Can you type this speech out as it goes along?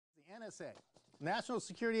NSA, National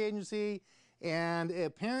Security Agency, and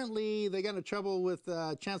apparently they got into trouble with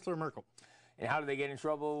Chancellor Merkel. And how did they get in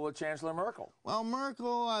trouble with Chancellor Merkel? Well,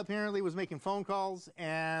 Merkel apparently was making phone calls,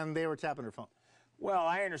 and they were tapping her phone. Well,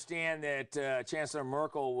 I understand that Chancellor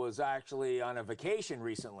Merkel was actually on a vacation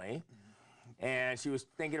recently, and she was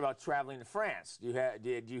thinking about traveling to France.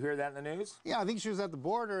 Did you hear that in the news? Yeah, I think she was at the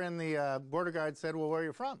border, and the border guard said, well, where are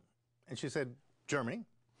you from? And she said, Germany.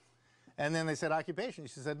 And then they said occupation.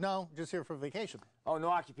 She said, no, just here for vacation. Oh, no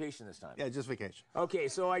occupation this time. Yeah, just vacation. Okay,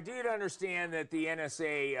 so I did understand that the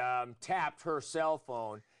NSA tapped her cell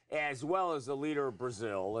phone, as well as the leader of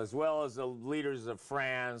Brazil, as well as the leaders of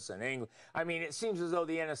France and England. I mean, it seems as though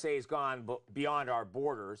the NSA has gone beyond our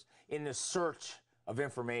borders in the search of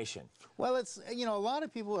information. Well, it's, a lot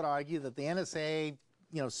of people would argue that the NSA,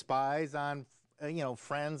 spies on,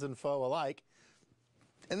 friends and foe alike,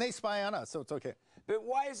 and they spy on us, so it's okay. But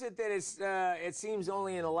why is it that it seems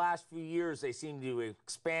only in the last few years they seem to have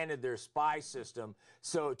expanded their spy system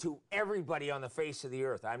to everybody on the face of the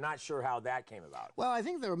earth? I'm not sure how that came about. Well, I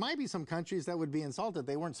think there might be some countries that would be insulted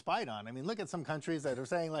they weren't spied on. I mean, look at some countries that are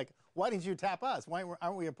saying, like, why didn't you tap us? Why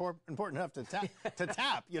aren't we important enough to tap?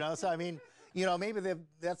 So, I mean, maybe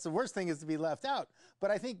that's the worst thing is to be left out.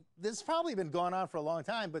 But I think this has probably been going on for a long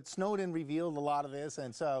time, but Snowden revealed a lot of this,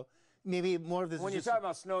 and so maybe more of this. When you're talking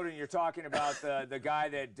about Snowden, you're talking about the guy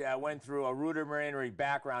that went through a rudimentary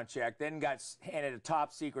background check, then got handed a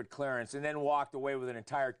top secret clearance, and then walked away with an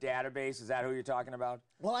entire database. Is that who you're talking about?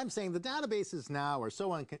 Well, I'm saying the databases now are so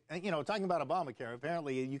talking about Obamacare.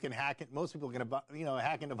 Apparently, you can hack it. Most people can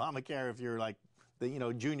hack into Obamacare if you're like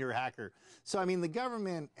the junior hacker. So I mean, the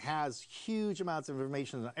government has huge amounts of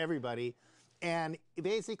information on everybody, and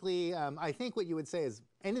basically, I think what you would say is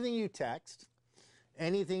anything you text,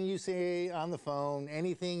 anything you say on the phone,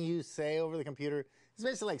 anything you say over the computer, it's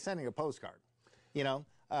basically like sending a postcard,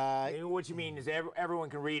 What you mean is everyone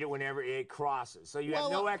can read it whenever it crosses. So you have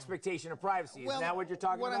no expectation of privacy. Isn't that what you're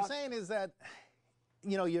talking about? What I'm saying is that,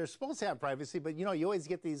 you're supposed to have privacy, but, you always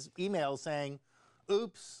get these emails saying,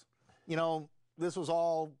 oops, this was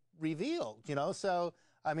all revealed, So,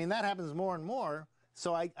 I mean, that happens more and more.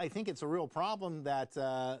 So I think it's a real problem that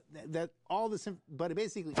that all this, but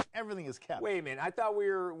basically everything is kept. Wait a minute. I thought we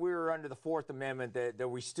were under the Fourth Amendment, that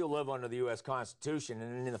we still live under the U.S. Constitution.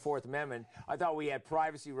 And in the Fourth Amendment, I thought we had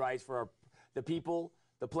privacy rights for the people,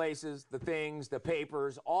 the places, the things, the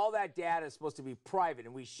papers. All that data is supposed to be private,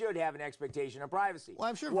 and we should have an expectation of privacy. Well,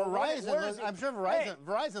 I'm sure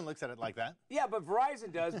Verizon looks at it like that. Yeah, but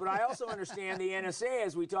Verizon does. But I also understand the NSA,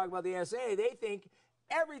 as we talk about the NSA, they think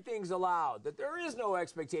everything's allowed, that there is no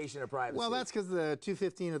expectation of privacy. Well, that's because the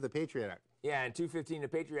 215 of the Patriot Act. Yeah, and 215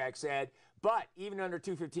 of the Patriot Act said, but even under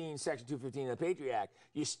 215, Section 215 of the Patriot Act,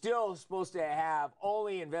 you're still supposed to have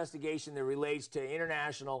only investigation that relates to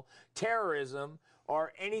international terrorism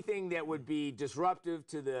or anything that would be disruptive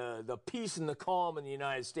to the peace and the calm in the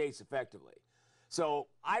United States effectively. So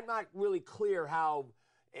I'm not really clear how.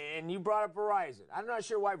 And you brought up Verizon. I'm not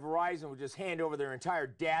sure why Verizon would just hand over their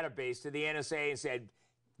entire database to the NSA and said,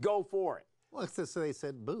 go for it. Well, it's just so they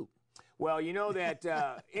said boo. Well, you know that,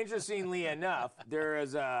 interestingly enough, there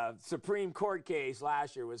is a Supreme Court case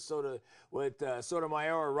last year with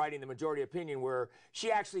Sotomayor writing the majority opinion where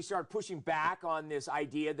she actually started pushing back on this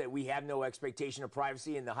idea that we have no expectation of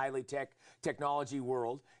privacy in the highly technology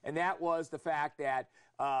world. And that was the fact that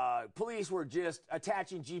police were just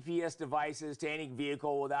attaching GPS devices to any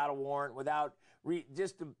vehicle without a warrant, without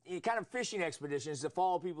kind of fishing expeditions to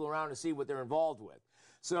follow people around to see what they're involved with.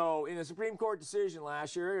 So in the Supreme Court decision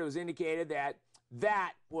last year, it was indicated that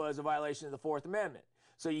that was a violation of the Fourth Amendment.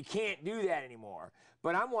 So you can't do that anymore.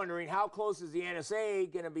 But I'm wondering how close is the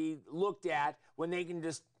NSA going to be looked at when they can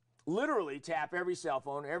just literally tap every cell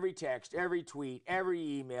phone, every text, every tweet,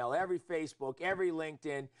 every email, every Facebook, every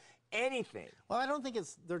LinkedIn, anything. Well, I don't think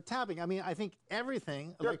they're tapping. I mean, I think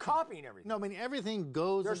everything. They're copying everything. No, I mean, everything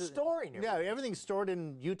goes. They're storing everything. Yeah, everything's stored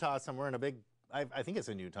in Utah somewhere in a big, I think it's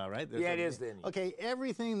in Utah, right? Yeah, it is. Okay,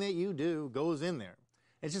 everything that you do goes in there.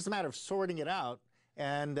 It's just a matter of sorting it out.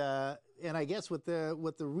 And I guess what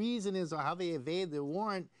the reason is, or how they evade the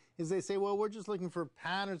warrant, is they say, well, we're just looking for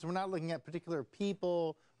patterns. We're not looking at particular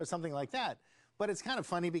people or something like that. But it's kind of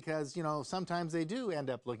funny because, sometimes they do end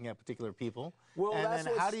up looking at particular people. Well, and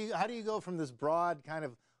then how do you go from this broad kind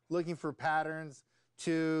of looking for patterns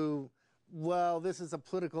to, well, this is a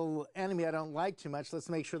political enemy I don't like too much. Let's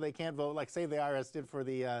make sure they can't vote, like say the IRS did for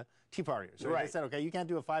the Tea Partiers. Right? They said, okay, you can't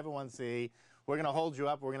do a 501c. We're going to hold you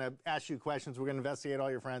up. We're going to ask you questions. We're going to investigate all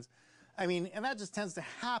your friends. I mean, and that just tends to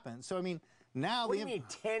happen. So, I mean, Now, what do you mean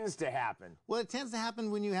tends to happen? Well, it tends to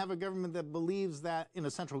happen when you have a government that believes that in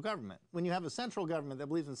a central government. When you have a central government that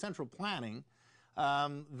believes in central planning,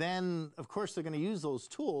 then, of course, they're going to use those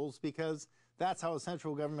tools because that's how a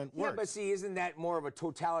central government works. Yeah, but see, isn't that more of a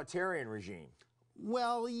totalitarian regime?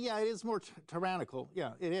 Well, yeah, it is more tyrannical.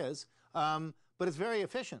 Yeah, it is. But it's very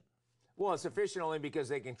efficient. Well, it's efficient only because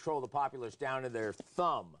they control the populace down to their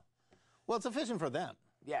thumb. Well, it's efficient for them.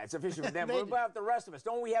 Yeah, it's efficient for them. What about the rest of us?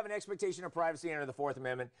 Don't we have an expectation of privacy under the Fourth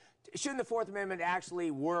Amendment? Shouldn't the Fourth Amendment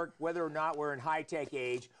actually work whether or not we're in high-tech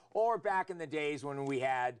age or back in the days when we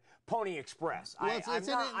had Pony Express? Well, I'm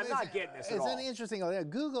not getting this at all. It's an interesting.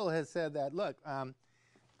 Google has said that, look,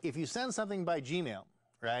 if you send something by Gmail,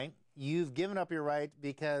 right, you've given up your right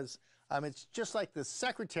because it's just like the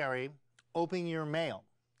secretary opening your mail.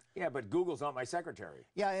 Yeah, but Google's not my secretary.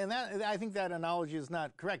 Yeah, and I think that analogy is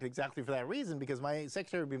not correct exactly for that reason, because my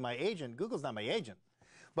secretary would be my agent. Google's not my agent.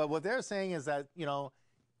 But what they're saying is that,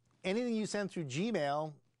 anything you send through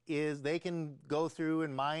Gmail is they can go through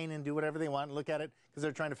and mine and do whatever they want and look at it because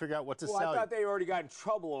they're trying to figure out what to sell you. Well, I thought they already got in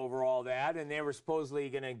trouble over all that, and they were supposedly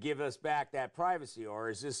going to give us back that privacy, or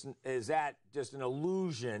is that just an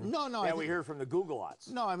illusion that we heard from the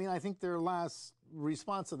Googleites? No, I think their last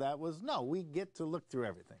response to that was, no, we get to look through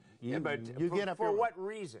everything. For what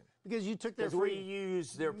reason? Because you took their we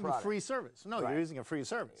use their product. Free service. No, you're using a free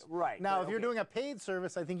service. Right. Now, if you're doing a paid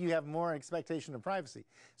service, I think you have more expectation of privacy.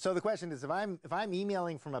 So the question is, if I'm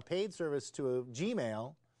emailing from a paid service to a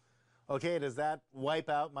Gmail, okay, does that wipe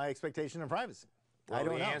out my expectation of privacy? Well, I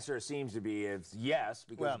don't know. The answer seems to be yes,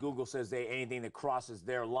 because Google says anything that crosses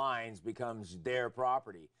their lines becomes their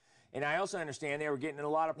property. And I also understand they were getting in a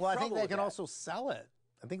lot of trouble. Well, I think they can also sell it.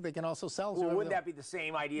 I think they can also sell. Well, wouldn't that be the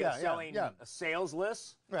same idea of selling a sales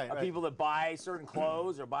list of people that buy certain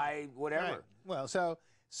clothes or buy whatever? Right. Well, so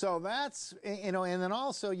that's, and then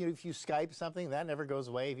also, if you Skype something, that never goes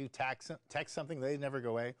away. If you text something, they never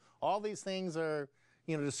go away. All these things are,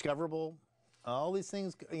 discoverable. All these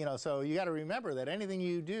things, so you got to remember that anything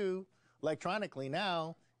you do electronically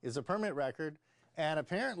now is a permanent record, and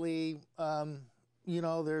apparently,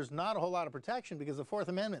 there's not a whole lot of protection because the Fourth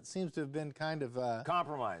Amendment seems to have been kind of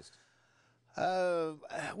compromised.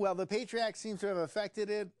 Well, the Patriot Act seems to have affected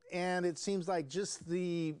it, and it seems like just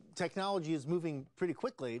the technology is moving pretty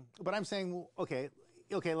quickly. But I'm saying, okay,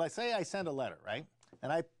 let's say I send a letter, right?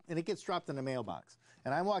 And it gets dropped in the mailbox.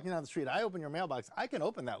 And I'm walking down the street, I open your mailbox, I can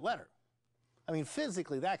open that letter.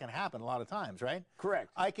 Physically, that can happen a lot of times, right? Correct.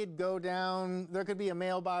 I could go down, there could be a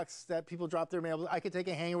mailbox that people drop their mail. I could take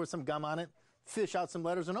a hanger with some gum on it, fish out some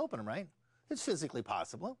letters and open them, right? It's physically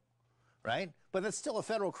possible, right? But that's still a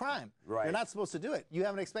federal crime. Right. You're not supposed to do it. You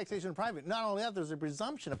have an expectation of privacy. Not only that, there's a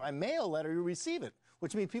presumption if I mail a letter, you receive it,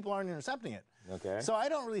 which means people aren't intercepting it. Okay. So I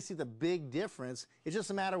don't really see the big difference. It's just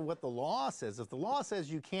a matter of what the law says. If the law says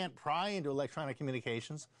you can't pry into electronic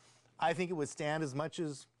communications, I think it would stand as much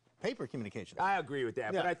as paper communication. I agree with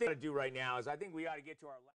that. But I think what I do right now is I think we ought to get to our